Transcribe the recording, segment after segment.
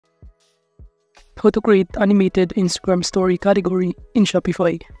How to create animated Instagram story category in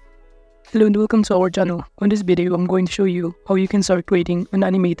Shopify. Hello and welcome to our channel. On this video, I'm going to show you how you can start creating an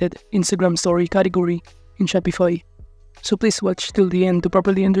animated Instagram story category in Shopify. So please watch till the end to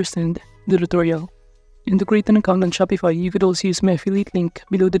properly understand the tutorial. And to create an account on Shopify, you could also use my affiliate link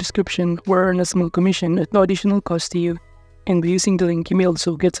below the description where I earn a small commission at no additional cost to you. And by using the link, you may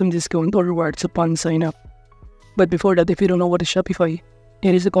also get some discount or rewards upon sign up. But before that, if you don't know what is Shopify,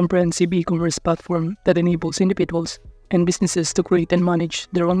 it is a comprehensive e-commerce platform that enables individuals and businesses to create and manage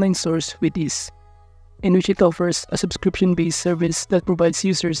their online stores with ease, in which it offers a subscription-based service that provides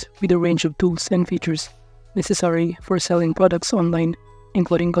users with a range of tools and features necessary for selling products online,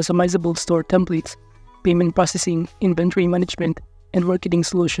 including customizable store templates, payment processing, inventory management, and marketing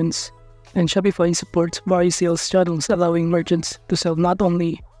solutions. And Shopify supports various sales channels, allowing merchants to sell not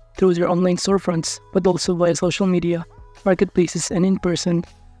only through their online storefronts, but also via social media, marketplaces, and in person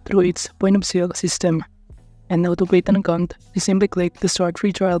through its point-of-sale system. And now to create an account, you simply click the Start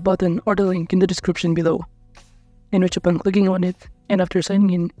Free Trial button or the link in the description below, in which upon clicking on it, and after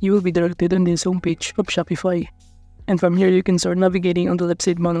signing in, you will be directed on this homepage of Shopify. And from here, you can start navigating on the left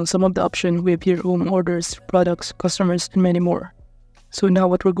side panel some of the options we have here: home, orders, products, customers, and many more. So now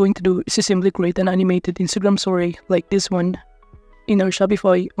what we're going to do is to simply create an animated Instagram story like this one in our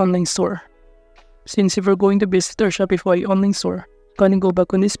Shopify online store. Since if we're going to visit our Shopify online store, can go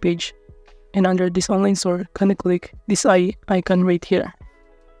back on this page, and under this online store, can click this icon right here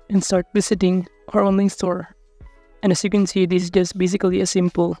and start visiting our online store. And as you can see, this is just basically a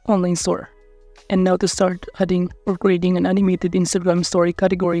simple online store. And now to start adding or creating an animated Instagram story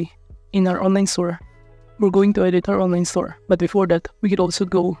category in our online store, we're going to edit our online store. But before that, we could also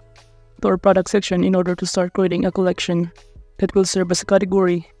go to our product section in order to start creating a collection that will serve as a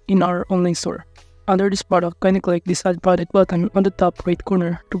category in our online store. Under this product, kindly click this Add Product button on the top right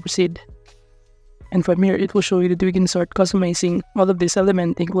corner to proceed. And from here, it will show you that we can start customizing all of these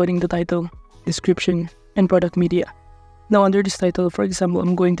elements, including the title, description, and product media. Now under this title, for example,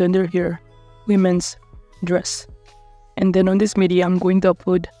 I'm going to enter here women's dress. And then on this media, I'm going to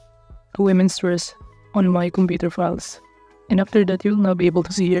upload a women's dress on my computer files. And after that, you'll now be able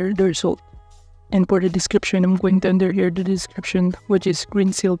to see here the result. And for the description, I'm going to enter here the description, which is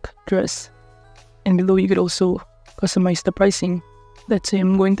green silk dress. And below, you could also customize the pricing. Let's say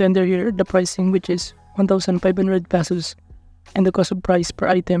I'm going to enter here the pricing, which is 1,500 pesos, and the cost of price per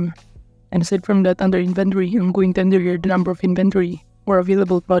item. And aside from that, under inventory, I'm going to enter here the number of inventory or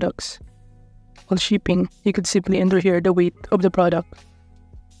available products. While shipping, you could simply enter here the weight of the product.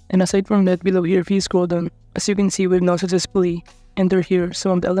 And aside from that, below here, if you scroll down, as you can see, we've now successfully entered here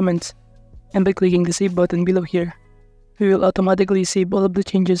some of the elements. And by clicking the Save button below here, we will automatically save all of the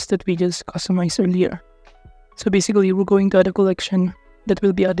changes that we just customized earlier. So basically, we're going to add a collection that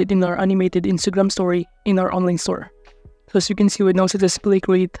will be added in our animated Instagram story in our online store. So as you can see, we now successfully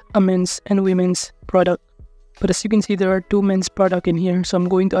create a men's and women's product. But as you can see, there are two men's products in here, so I'm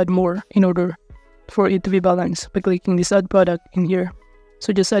going to add more in order for it to be balanced by clicking this Add Product in here.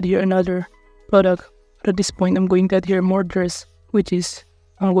 So just add here another product. But at this point, I'm going to add here more dress, which is,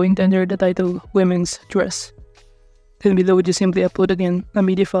 I'm going to enter the title women's dress. Then below, just simply upload again the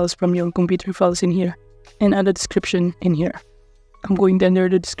media files from your computer files in here and add a description in here. I'm going to enter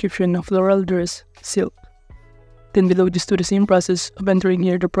the description of floral dress silk. Then below, just do the same process of entering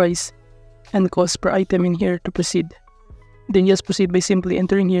here the price and the cost per item in here to proceed. Then just proceed by simply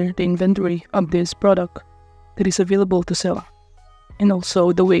entering here the inventory of this product that is available to sell, and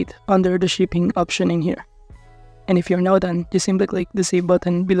also the weight under the shipping option in here. And if you're now done, just simply click the Save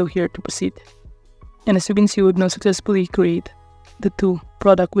button below here to proceed. And as you can see, we've now successfully created the two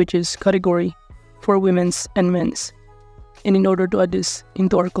product, which is category for women's and men's. And in order to add this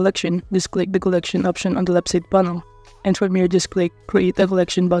into our collection, just click the collection option on the left side panel. And from here, just click Create a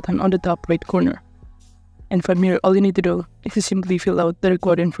Collection button on the top right corner. And from here, all you need to do is to simply fill out the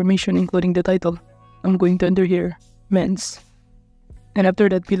required information, including the title. I'm going to enter here men's. And after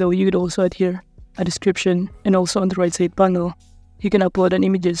that, below, you could also add here a description, and also on the right side panel, you can upload an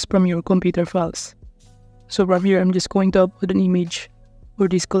images from your computer files. So from here, I'm just going to upload an image for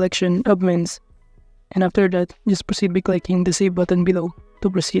this collection of men's. And after that, just proceed by clicking the Save button below to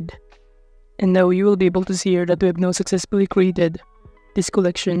proceed. And now you will be able to see here that we have now successfully created this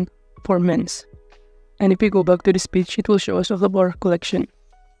collection for men's. And if we go back to this page, it will show us all of our collection.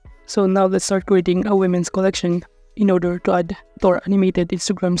 So now let's start creating a women's collection in order to add to our animated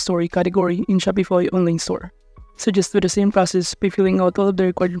Instagram story category in Shopify online store. So just do the same process by filling out all of the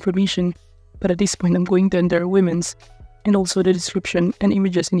required information. But at this point, I'm going to enter women's and also the description and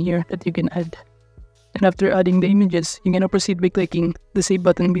images in here that you can add. And after adding the images, you can now proceed by clicking the Save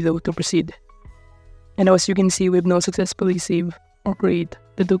button below to proceed. And as you can see, we've now successfully saved or create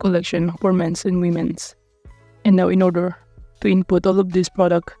the two collection for men's and women's. And now in order to input all of this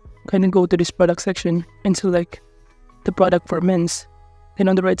product, kind of go to this product section and select the product for men's. Then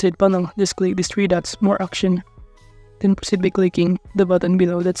on the right side panel, just click these three dots, more action. Then proceed by clicking the button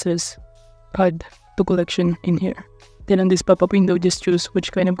below that says add to collection in here. Then on this pop-up window, just choose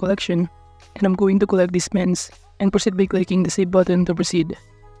which kind of collection. And I'm going to collect this men's and proceed by clicking the save button to proceed.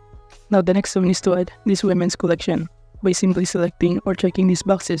 Now the next one is to add this women's collection by simply selecting or checking these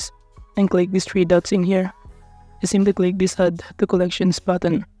boxes and click these three dots in here. Just simply click this add to collections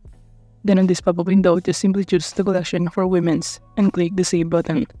button. Then on this pop-up window, just simply choose the collection for women's and click the save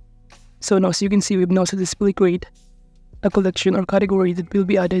button. So now as you can see, we've now successfully created a collection or category that will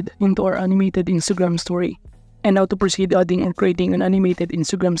be added into our animated Instagram story. And now to proceed adding or creating an animated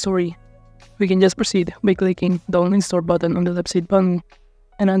Instagram story, we can just proceed by clicking the online store button on the left side panel.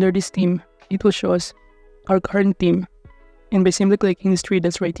 And under this theme, it will show us our current theme. And by simply clicking these three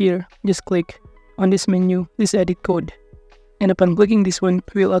dots right here, just click on this menu, this edit code. And upon clicking this one,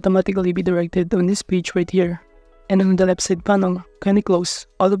 we will automatically be directed on this page right here. And on the left side panel, kindly close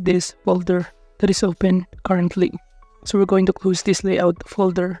all of this folder that is open currently. So we're going to close this layout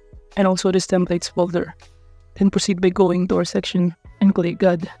folder and also this templates folder. Then proceed by going to our section and click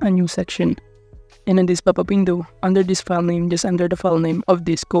add a new section. And in this pop-up window, under this file name, just under the file name of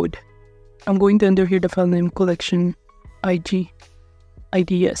this code, I'm going to enter here the file name collection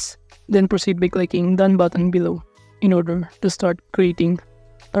IDS. Then proceed by clicking done button below in order to start creating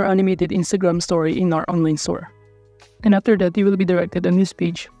our animated Instagram story in our online store. And after that, you will be directed on this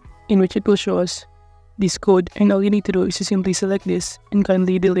page in which it will show us this code, and all you need to do is to simply select this and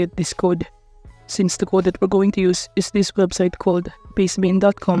kindly delete this code, since the code that we're going to use is this website called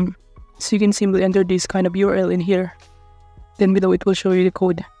pastebin.com. So you can simply enter this kind of URL in here. Then below it will show you the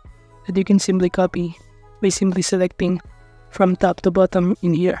code that you can simply copy by simply selecting from top to bottom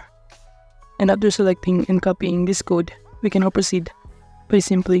in here. And after selecting and copying this code, we can now proceed by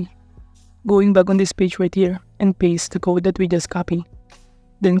simply going back on this page right here and paste the code that we just copied.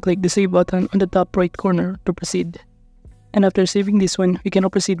 Then click the save button on the top right corner to proceed. And after saving this one, we can now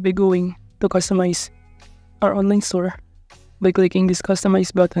proceed by going to customize our online store by clicking this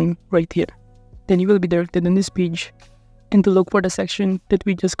customize button right here. Then you will be directed on this page. And to look for the section that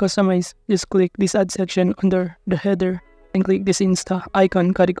we just customized, just click this add section under the header and click this Insta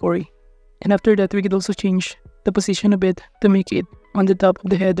icon category. And after that, we could also change the position a bit to make it on the top of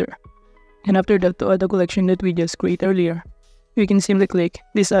the header. And after that, to add a collection that we just created earlier, we can simply click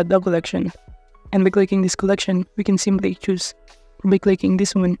this add a collection. And by clicking this collection, we can simply choose, or by clicking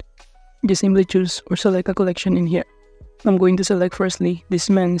this one, just simply choose or select a collection in here. I'm going to select firstly this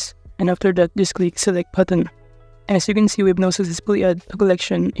men's, and after that, just click select button. And as you can see, we've now successfully added a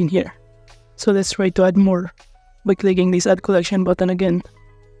collection in here. So let's try to add more by clicking this add collection button again.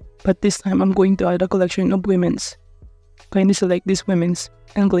 But this time, I'm going to add a collection of women's. Kindly select this women's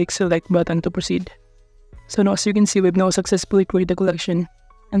and click select button to proceed. So now as you can see, we've now successfully created a collection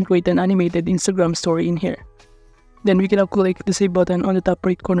and create an animated Instagram story in here. Then we can now click the save button on the top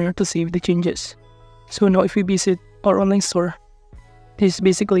right corner to save the changes. So now if we visit our online store, this is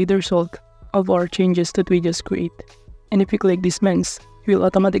basically the result of our changes that we just create. And if we click this men's, we will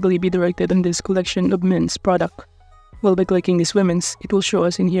automatically be directed on this collection of men's product. Well, by clicking this women's, it will show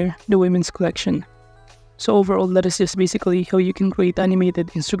us in here the women's collection. So overall, that is just basically how you can create animated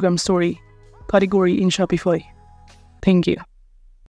Instagram story category in Shopify. Thank you.